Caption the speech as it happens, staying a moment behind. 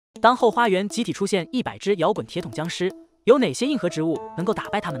当后花园集体出现100只摇滚铁桶僵尸，有哪些硬核植物能够打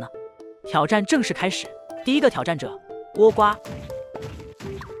败它们呢？挑战正式开始。第一个挑战者，倭瓜。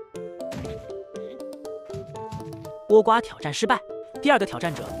倭瓜挑战失败。第二个挑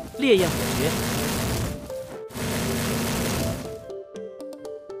战者，烈焰火蕨。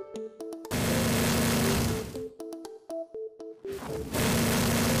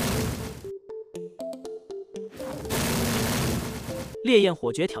烈焰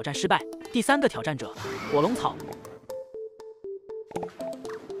火蕨挑战失败。第三个挑战者，火龙草。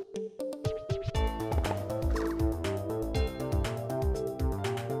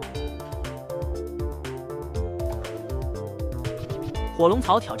火龙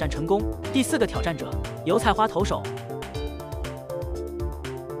草挑战成功。第四个挑战者，油菜花投手。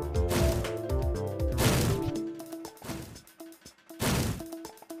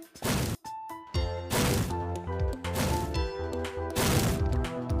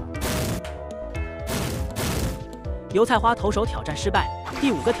油菜花投手挑战失败。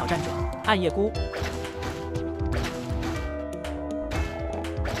第五个挑战者，暗叶菇。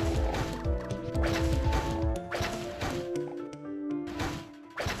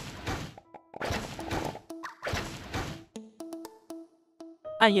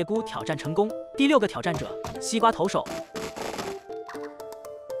暗叶菇挑战成功。第六个挑战者，西瓜投手。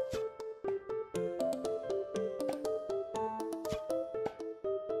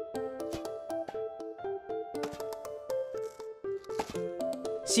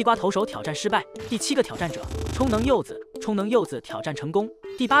西瓜投手挑战失败。第七个挑战者，充能柚子。充能柚子挑战成功。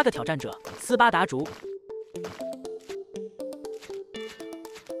第八个挑战者，斯巴达竹。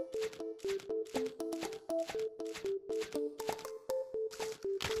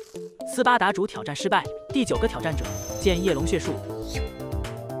斯巴达竹挑战失败。第九个挑战者，剑叶龙血树。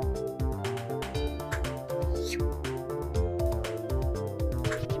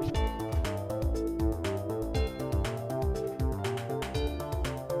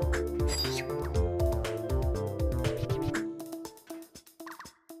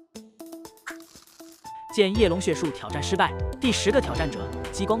剑叶龙血树挑战失败。第10个挑战者，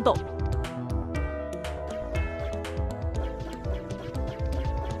激光豆。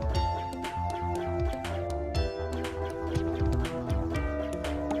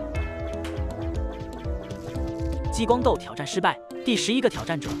激光豆挑战失败。第11个挑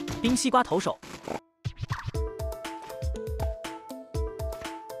战者，冰西瓜投手。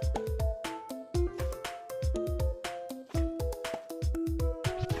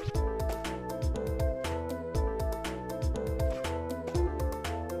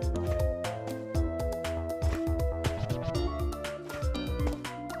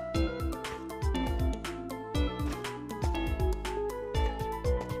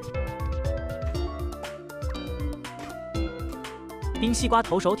冰西瓜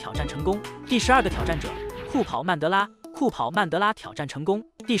投手挑战成功。第12个挑战者，酷跑曼德拉。酷跑曼德拉挑战成功。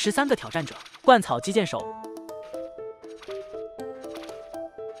第13个挑战者，灌草击剑手。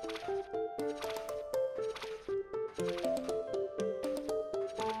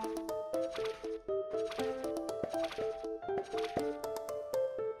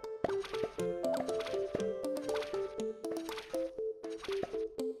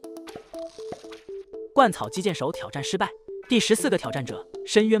灌草击剑手挑战失败。第14个挑战者，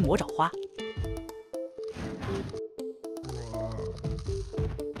深渊魔爪花。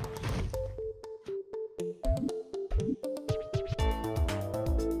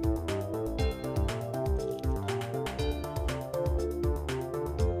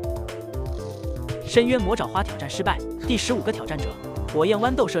深渊魔爪花挑战失败。第15个挑战者，火焰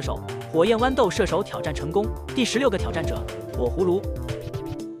豌豆射手。火焰豌豆射手挑战成功。第16个挑战者，火葫芦。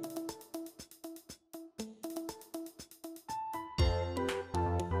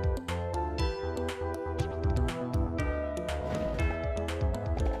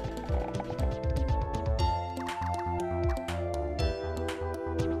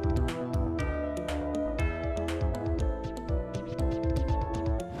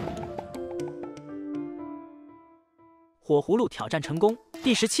火葫芦挑战成功。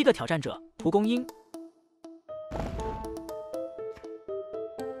第17个挑战者，蒲公英。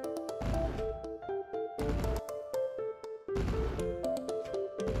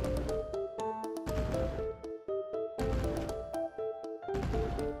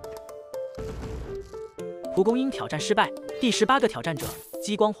蒲公英挑战失败。第18个挑战者，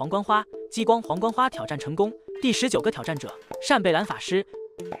激光皇冠花。激光皇冠花挑战成功。第19个挑战者，扇贝兰法师。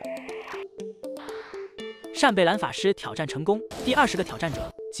扇贝兰法师挑战成功。第20个挑战者，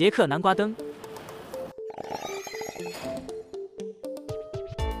杰克南瓜灯。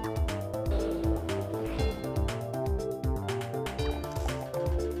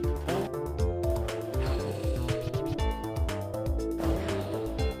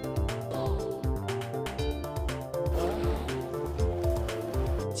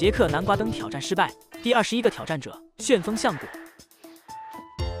杰克南瓜灯挑战失败。第21个挑战者旋风橡果。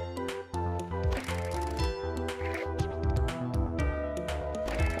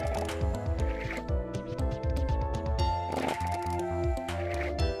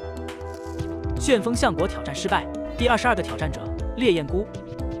旋风橡果挑战失败。第22个挑战者烈焰菇。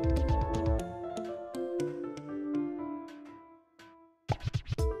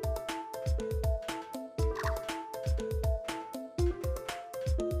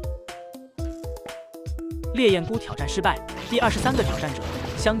烈焰菇挑战失败。第23个挑战者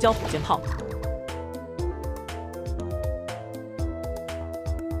香蕉火箭炮。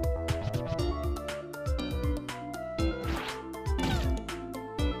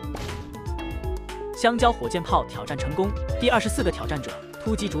香蕉火箭炮挑战成功。第24个挑战者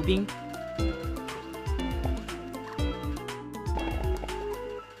突击竹兵。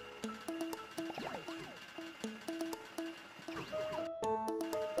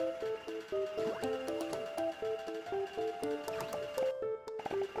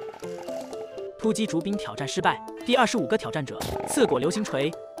突击竹兵挑战失败。第25个挑战者刺果流星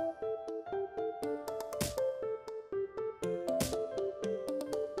锤。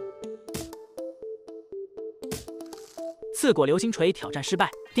刺果流星锤挑战失败。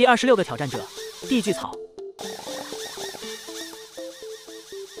第26个挑战者地锯草。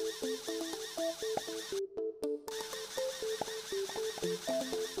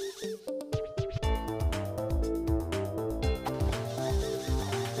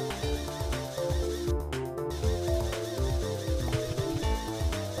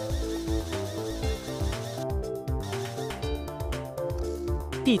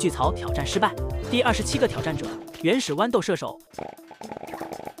地锯草挑战失败。第27个挑战者原始豌豆射手。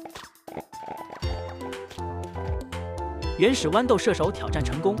原始豌豆射手挑战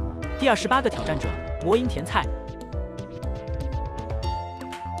成功。第28个挑战者魔音甜菜。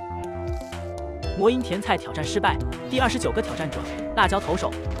魔音甜菜挑战失败。第29个挑战者辣椒投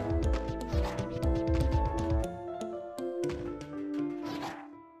手。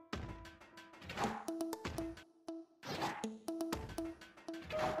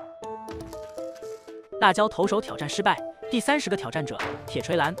辣椒投手挑战失败。第30个挑战者铁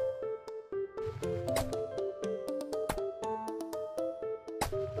锤蓝。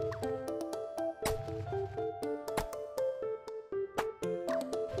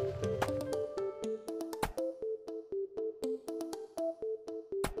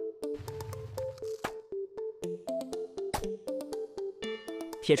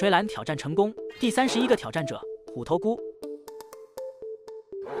铁锤蓝挑战成功。第31个挑战者虎头菇。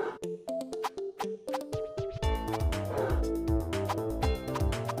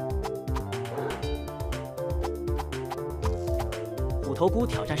虎头菇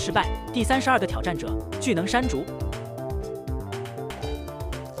挑战失败。第32个挑战者巨能山竹。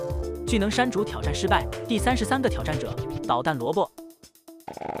巨能山竹挑战失败。第33个挑战者导弹萝卜。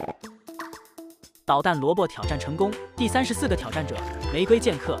导弹萝卜挑战成功。第34个挑战者玫瑰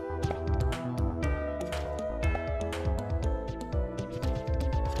剑客。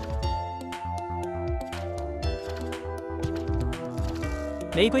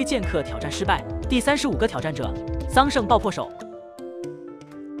玫瑰剑客挑战失败。第35个挑战者桑葚爆破手。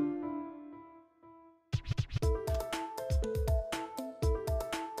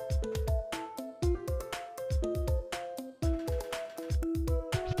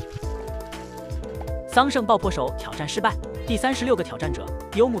桑葚爆破手挑战失败。第36个挑战者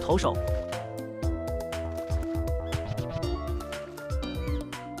幽木投手。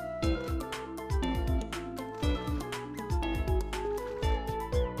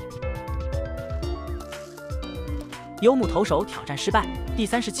幽木投手挑战失败。第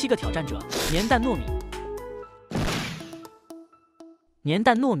37个挑战者粘蛋糯米。粘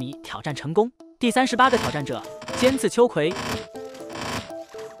蛋糯米挑战成功。第38个挑战者尖刺秋葵。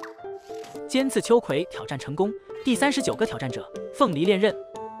尖刺秋葵挑战成功。第39个挑战者凤梨恋刃。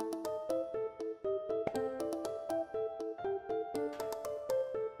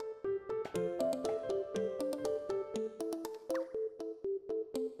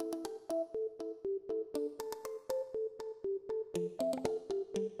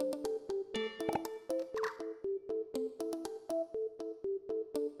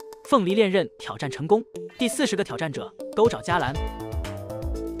凤梨恋刃挑战成功。第40个挑战者钩爪加兰。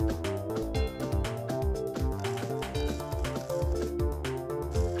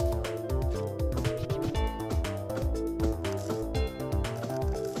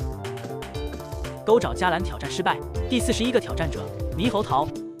钩爪加兰挑战失败。第41个挑战者猕猴桃。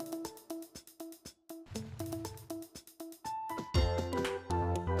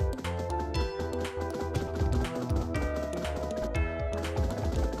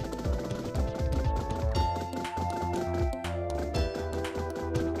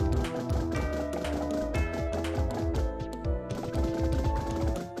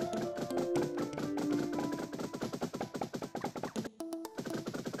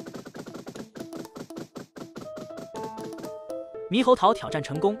猕猴桃挑战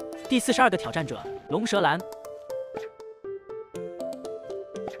成功。第42个挑战者龙舌兰。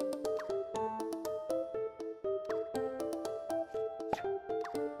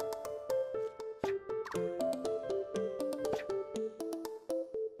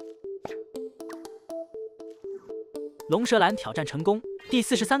龙舌兰挑战成功。第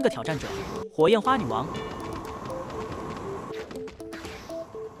43个挑战者火焰花女王。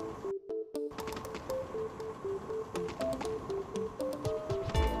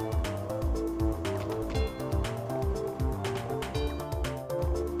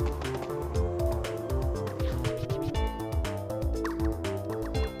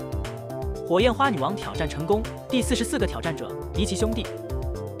火焰花女王挑战成功。第44个挑战者比奇兄弟。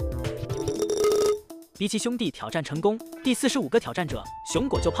比奇兄弟挑战成功。第45个挑战者熊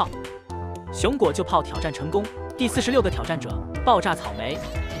果救炮。熊果救炮挑战成功。第46个挑战者爆炸草莓。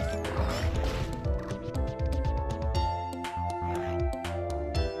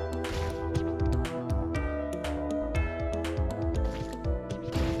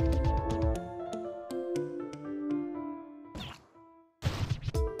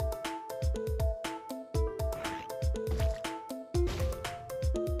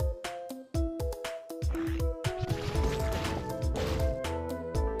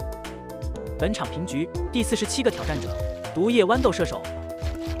本场平局。第47个挑战者毒液豌豆射手。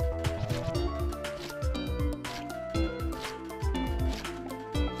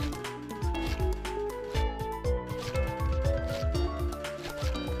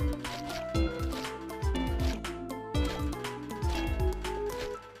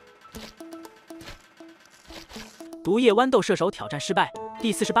毒液豌豆射手挑战失败。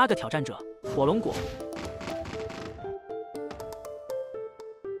第48个挑战者火龙果。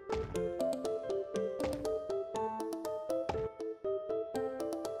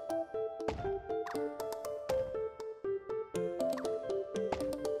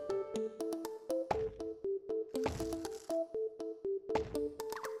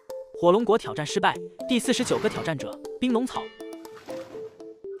火龙果挑战失败。第49个挑战者冰龙草。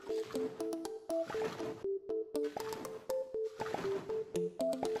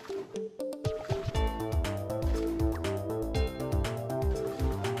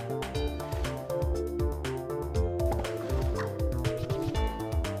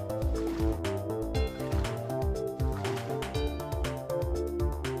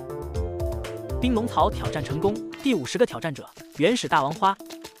冰龙草挑战成功。第50个挑战者原始大王花。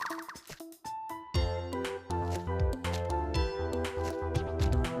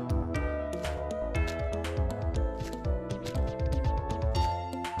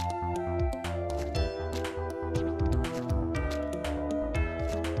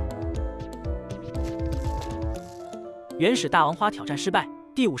原始大王花挑战失败。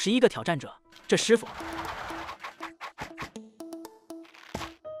第51个挑战者这师傅。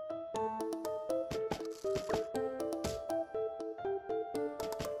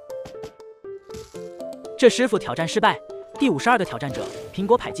这师傅挑战失败。第52个挑战者苹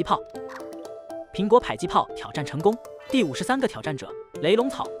果迫击炮。苹果迫击炮挑战成功。第53个挑战者雷龙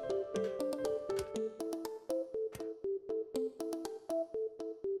草。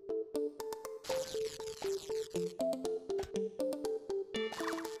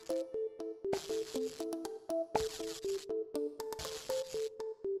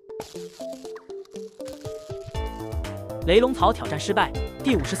雷龙草挑战失败。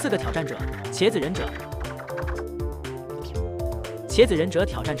第54个挑战者茄子忍者。茄子忍者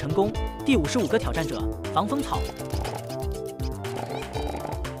挑战成功。第55个挑战者防风草。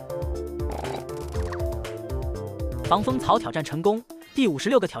防风草挑战成功。第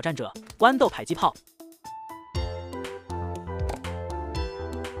56个挑战者豌豆迫击炮。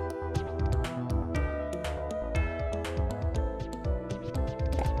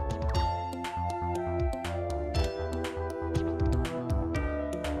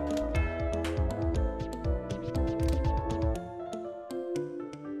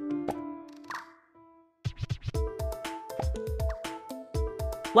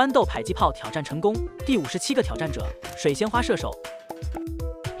豌豆迫击炮挑战成功。第57个挑战者水仙花射手。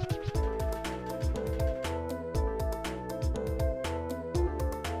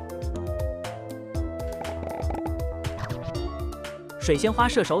水仙花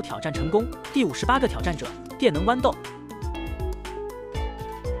射手挑战成功。第58个挑战者电能豌豆。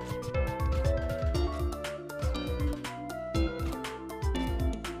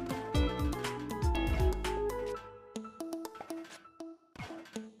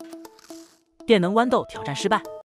电能豌豆挑战失败。